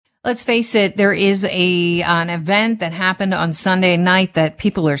Let's face it, there is an event that happened on Sunday night that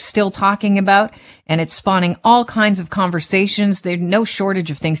people are still talking about, and it's spawning all kinds of conversations. There's no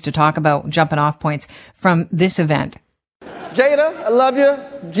shortage of things to talk about, jumping off points from this event. Jada, I love you.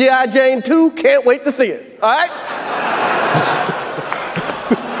 G.I. Jane 2, can't wait to see it. All right?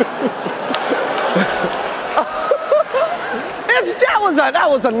 that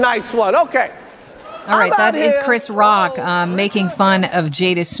was a nice one. Okay. All right, that is Chris Rock making fun of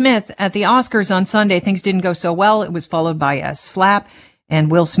Jada Smith at the Oscars on Sunday. Things didn't go so well. It was followed by a slap and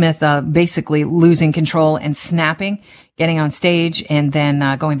Will Smith basically losing control and snapping, getting on stage and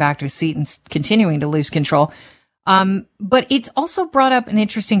then going back to his seat and continuing to lose control. But it's also brought up an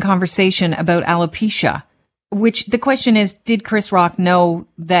interesting conversation about alopecia, which the question is, did Chris Rock know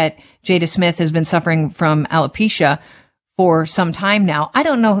that Jada Smith has been suffering from alopecia for some time now? I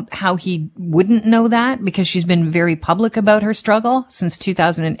don't know how he wouldn't know that because she's been very public about her struggle since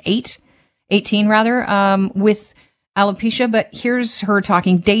 2018 with alopecia. But here's her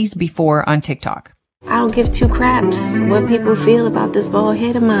talking days before on TikTok. I don't give two craps what people feel about this bald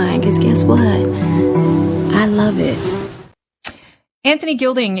head of mine, because guess what? I love it. Anthony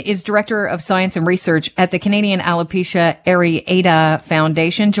Gilding is Director of Science and Research at the Canadian Alopecia Areata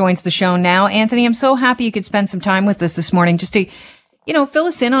Foundation, joins the show now. Anthony, I'm so happy you could spend some time with us this morning just to, fill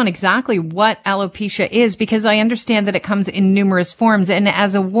us in on exactly what alopecia is, because I understand that it comes in numerous forms. And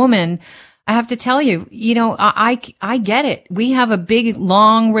as a woman, I have to tell you, I get it. We have a big,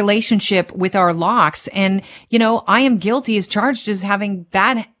 long relationship with our locks. And, I am guilty as charged as having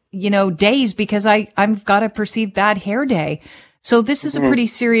bad, days because I've got a perceived bad hair day. So this is a pretty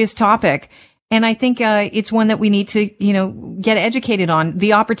serious topic. And I think, it's one that we need to, get educated on.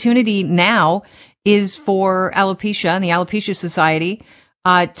 The opportunity now is for alopecia and the Alopecia Society,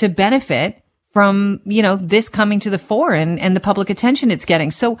 to benefit from, this coming to the fore and the public attention it's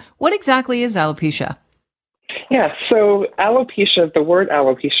getting. So what exactly is alopecia? Yeah, so alopecia, the word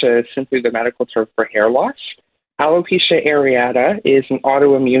alopecia is simply the medical term for hair loss. Alopecia areata is an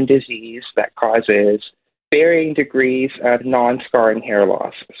autoimmune disease that causes varying degrees of non-scarring hair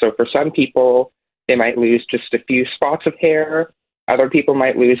loss. So for some people, they might lose just a few spots of hair. Other people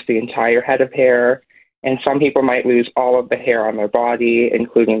might lose the entire head of hair. And some people might lose all of the hair on their body,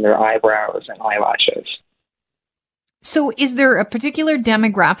 including their eyebrows and eyelashes. So is there a particular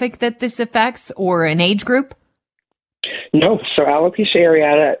demographic that this affects or an age group? No. So alopecia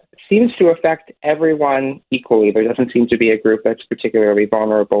areata seems to affect everyone equally. There doesn't seem to be a group that's particularly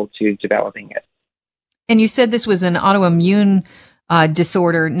vulnerable to developing it. And you said this was an autoimmune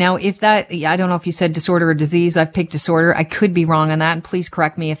disorder. Now, I don't know if you said disorder or disease. I've picked disorder. I could be wrong on that. And please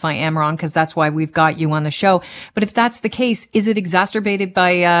correct me if I am wrong, because that's why we've got you on the show. But if that's the case, is it exacerbated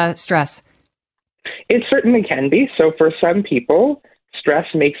by stress? It certainly can be. So for some people, stress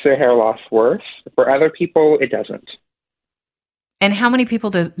makes their hair loss worse. For other people, it doesn't. And how many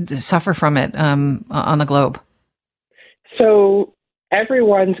people suffer from it on the globe? So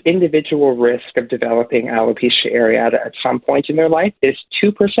everyone's individual risk of developing alopecia areata at some point in their life is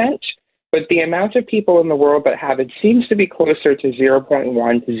 2%, but the amount of people in the world that have it seems to be closer to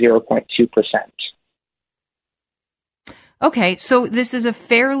 0.1 to 0.2%. Okay, so this is a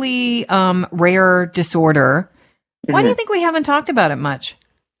fairly rare disorder. Why do you think we haven't talked about it much?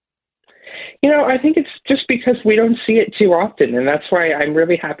 I think it's just because we don't see it too often, and that's why I'm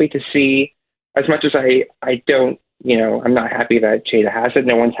really happy to see, as much as I don't, I'm not happy that Jada has it.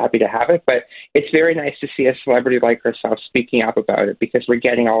 No one's happy to have it, but it's very nice to see a celebrity like herself speaking up about it because we're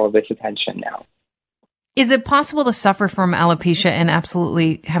getting all of this attention now. Is it possible to suffer from alopecia and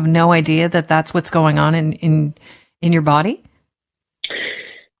absolutely have no idea that that's what's going on in your body?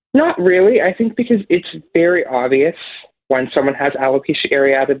 Not really. I think because it's very obvious when someone has alopecia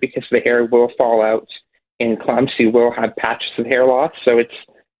areata because the hair will fall out in clumps. You will have patches of hair loss. So it's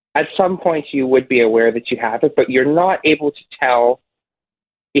at some point you would be aware that you have it, but you're not able to tell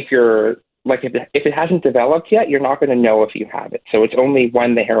if if it hasn't developed yet, you're not going to know if you have it. So it's only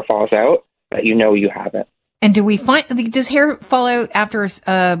when the hair falls out that you know you have it. And does hair fall out after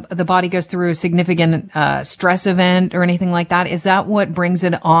the body goes through a significant stress event or anything like that? Is that what brings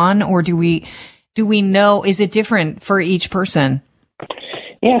it on, or do we know? Is it different for each person?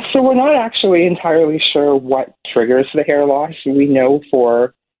 Yeah, so we're not actually entirely sure what triggers the hair loss. We know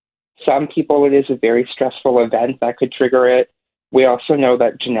for some people it is a very stressful event that could trigger it. We also know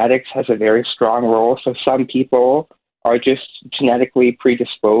that genetics has a very strong role. So some people are just genetically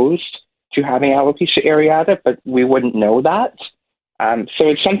predisposed to having alopecia areata, but we wouldn't know that. So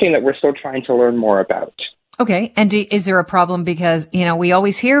it's something that we're still trying to learn more about. Okay. And is there a problem? Because, we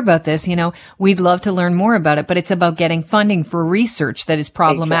always hear about this, we'd love to learn more about it, but it's about getting funding for research that is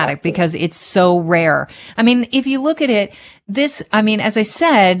problematic Exactly. because it's so rare. I mean, if you look at it, as I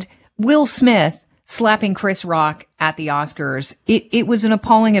said, Will Smith slapping Chris Rock at the Oscars, it was an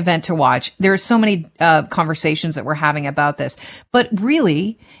appalling event to watch. There are so many conversations that we're having about this, but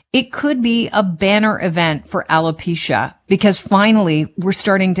really it could be a banner event for alopecia because finally we're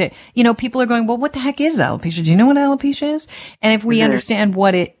starting to, people are going, well, what the heck is alopecia? Do you know what alopecia is? And if we understand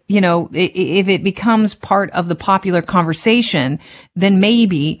what it, if it becomes part of the popular conversation, then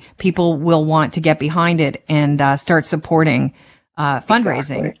maybe people will want to get behind it and start supporting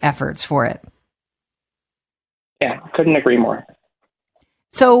fundraising efforts for it. Yeah, couldn't agree more.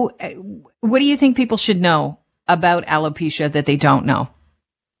 So what do you think people should know about alopecia that they don't know?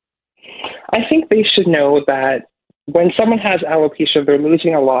 I think they should know that when someone has alopecia, they're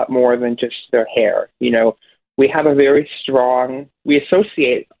losing a lot more than just their hair. We have we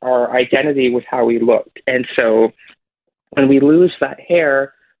associate our identity with how we look. And so when we lose that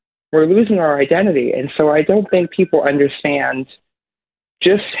hair, we're losing our identity. And so I don't think people understand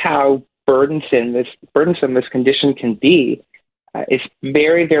just how burdensome this condition can be. It's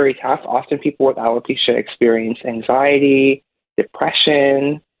very, very tough. Often people with alopecia experience anxiety,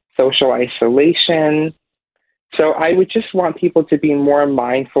 depression, social isolation. So I would just want people to be more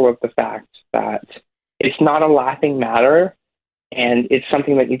mindful of the fact that it's not a laughing matter and it's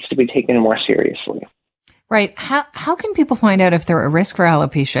something that needs to be taken more seriously. Right. How can people find out if they're at risk for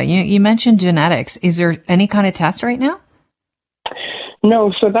alopecia? You mentioned genetics. Is there any kind of test right now?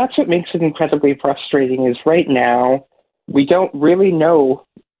 No, so that's what makes it incredibly frustrating is right now we don't really know,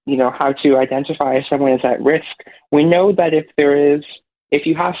 how to identify if someone is at risk. We know that if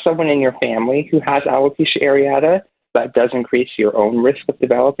you have someone in your family who has alopecia areata, that does increase your own risk of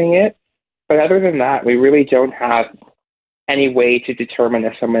developing it. But other than that, we really don't have any way to determine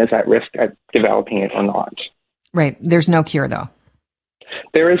if someone is at risk of developing it or not. Right. There's no cure, though.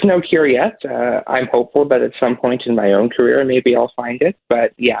 There is no cure yet. I'm hopeful that at some point in my own career, maybe I'll find it.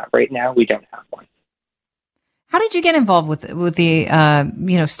 But yeah, right now we don't have one. How did you get involved with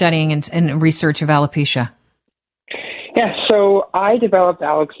the studying and research of alopecia? Yeah, so I developed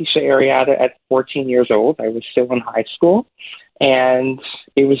alopecia areata at 14 years old. I was still in high school, and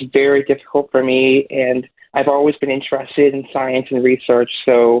it was very difficult for me. And I've always been interested in science and research.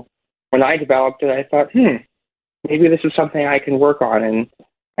 So when I developed it, I thought, maybe this is something I can work on. And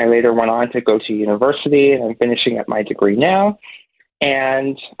I later went on to go to university, and I'm finishing up my degree now.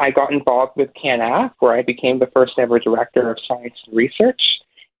 And I got involved with CANAF, where I became the first ever director of science and research.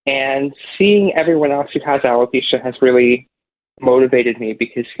 And seeing everyone else who has alopecia has really motivated me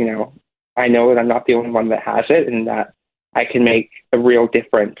because, I know that I'm not the only one that has it and that I can make a real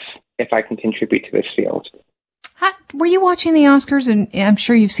difference if I can contribute to this field. Were you watching the Oscars? And I'm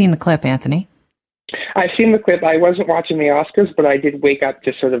sure you've seen the clip, Anthony. I've seen the clip. I wasn't watching the Oscars, but I did wake up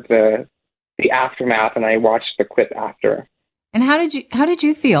to sort of the aftermath, and I watched the clip after. And how did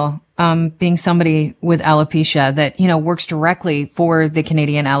you feel being somebody with alopecia that works directly for the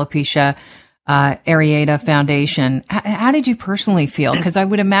Canadian Alopecia Areata Foundation? How did you personally feel? Because I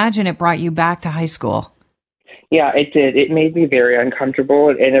would imagine it brought you back to high school. Yeah, it did. It made me very uncomfortable,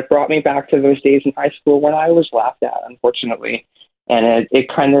 and it brought me back to those days in high school when I was laughed at, unfortunately. And it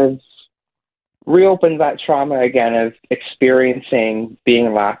kind of reopened that trauma again of experiencing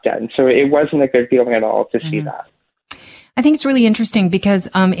being laughed at. And so it wasn't a good feeling at all to see that. I think it's really interesting because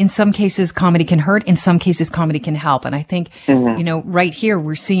in some cases comedy can hurt, in some cases comedy can help. And I think, right here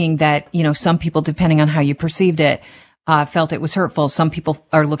we're seeing that, some people, depending on how you perceived it, felt it was hurtful. Some people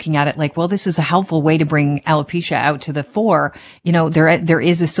are looking at it like, well, this is a helpful way to bring alopecia out to the fore. There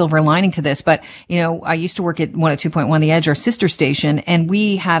is a silver lining to this. But, I used to work at 102.1 The Edge, our sister station, and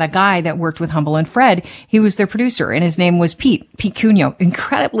we had a guy that worked with Humble and Fred. He was their producer, and his name was Pete Cunio,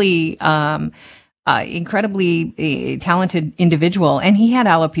 incredibly talented individual. And he had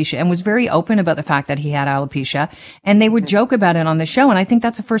alopecia and was very open about the fact that he had alopecia. And they would joke about it on the show. And I think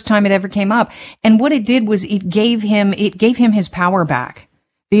that's the first time it ever came up. And what it did was it gave him his power back,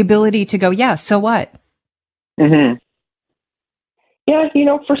 the ability to go, yeah, so what? Mm-hmm. Yeah,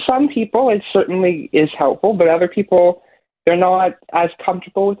 for some people, it certainly is helpful, but other people, they're not as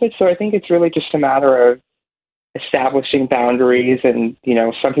comfortable with it. So I think it's really just a matter of establishing boundaries, and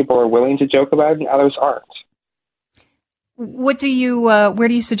some people are willing to joke about it and others aren't. Where do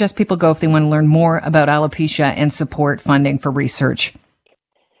you suggest people go if they want to learn more about alopecia and support funding for research?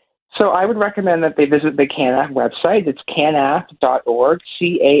 So I would recommend that they visit the CANAF website. It's canaf.org,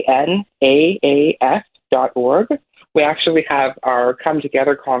 CANAAF.org, We actually have our Come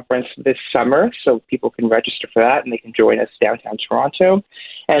Together conference this summer, so people can register for that and they can join us downtown Toronto.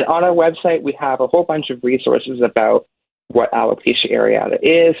 And on our website, we have a whole bunch of resources about what alopecia areata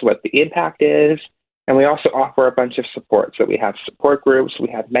is, what the impact is, and we also offer a bunch of support. So we have support groups, we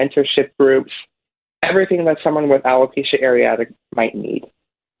have mentorship groups, everything that someone with alopecia areata might need.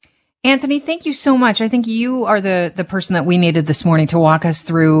 Anthony, thank you so much. I think you are the person that we needed this morning to walk us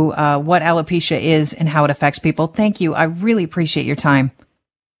through what alopecia is and how it affects people. Thank you. I really appreciate your time.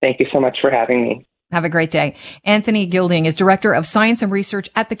 Thank you so much for having me. Have a great day. Anthony Gilding is Director of Science and Research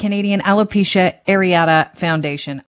at the Canadian Alopecia Areata Foundation.